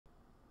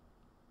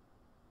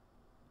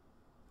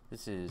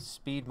This is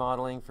speed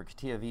modeling for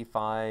CATIA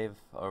V5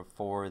 or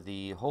for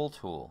the hole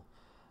tool.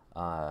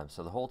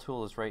 So the hole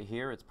tool is right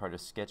here. It's part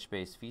of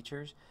sketch-based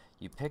features.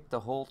 You pick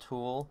the hole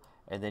tool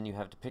and then you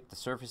have to pick the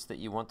surface that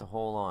you want the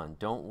hole on.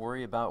 Don't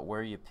worry about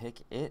where you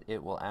pick it.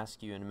 It will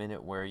ask you in a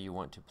minute where you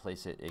want to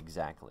place it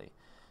exactly.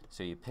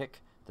 So you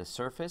pick the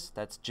surface.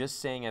 That's just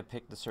saying I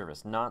picked the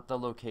surface, not the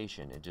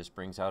location. It just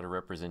brings out a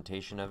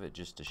representation of it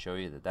just to show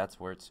you that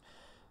that's where it's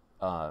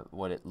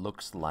what it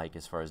looks like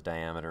as far as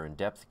diameter and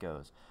depth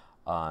goes.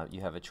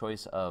 You have a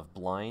choice of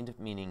blind,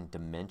 meaning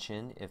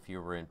dimension, if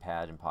you were in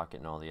pad and pocket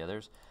and all the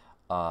others.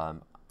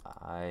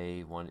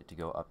 I want it to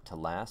go up to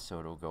last, so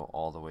it'll go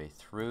all the way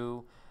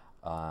through.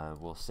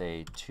 We'll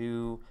say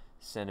 2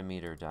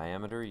 centimeter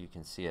diameter. You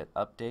can see it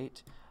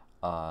update.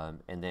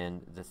 And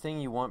then the thing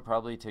you want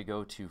probably to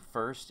go to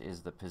first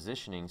is the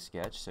positioning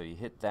sketch. So you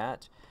hit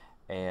that,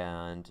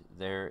 and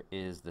there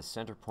is the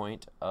center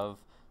point of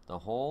the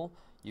hole.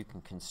 You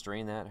can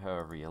constrain that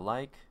however you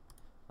like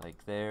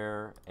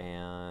there,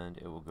 and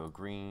it will go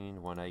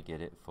green when I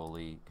get it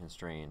fully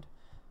constrained.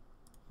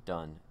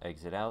 Done.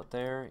 Exit out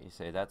there. You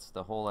say that's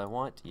the hole I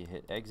want. You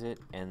hit exit,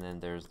 and then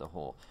there's the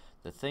hole.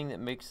 The thing that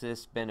makes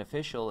this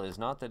beneficial is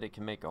not that it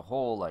can make a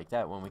hole like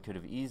that when we could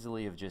have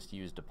easily have just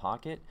used a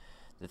pocket.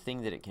 The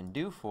thing that it can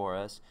do for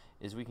us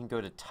is we can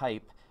go to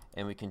type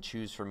and we can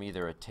choose from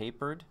either a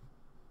tapered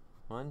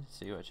one.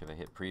 See, watch if I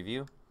hit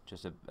preview,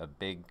 just a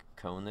big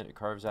cone that it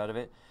carves out of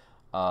it.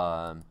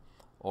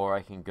 Or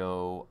I can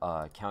go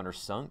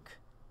countersunk,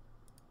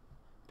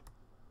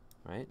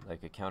 right,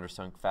 like a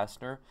countersunk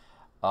fastener.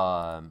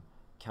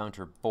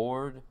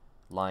 Counterbored,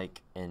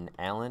 like an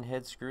Allen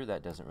head screw.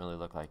 That doesn't really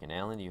look like an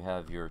Allen. You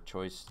have your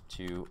choice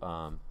to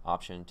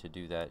option to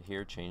do that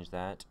here. Change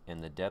that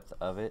and the depth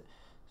of it.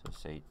 So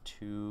say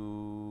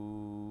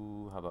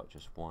 2. How about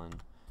just 1?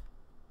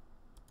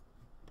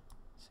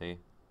 See?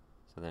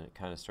 So then it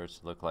kind of starts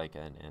to look like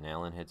an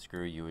Allen head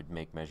screw. You would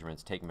make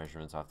measurements, take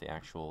measurements off the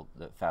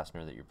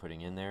fastener that you're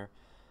putting in there.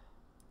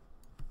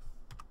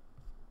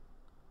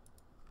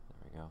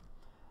 There we go.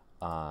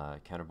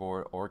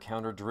 Counterbored or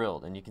counter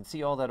drilled, and you can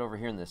see all that over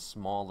here in this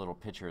small little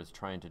picture. It's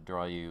trying to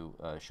draw you,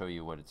 show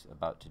you what it's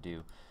about to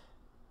do.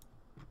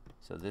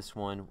 So this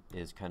one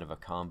is kind of a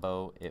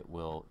combo. It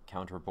will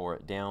counterbore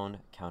it down,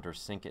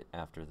 countersink it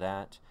after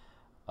that.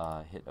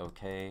 Hit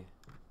OK.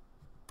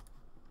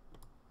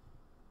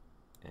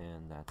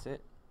 And that's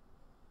it.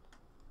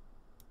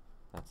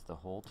 That's the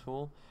hole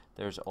tool.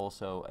 There's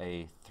also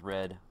a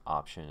thread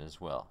option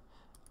as well.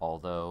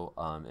 Although,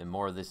 and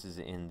more of this is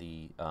in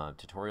the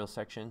tutorial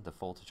section, the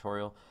full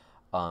tutorial.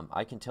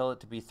 I can tell it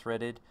to be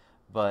threaded,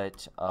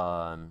 but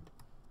CATIA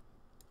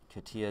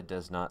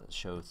does not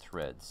show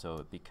threads, so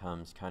it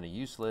becomes kind of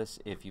useless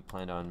if you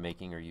plan on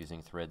making or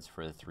using threads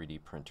for the 3D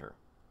printer.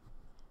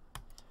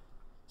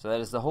 So that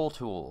is the hole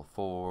tool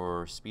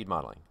for speed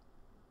modeling.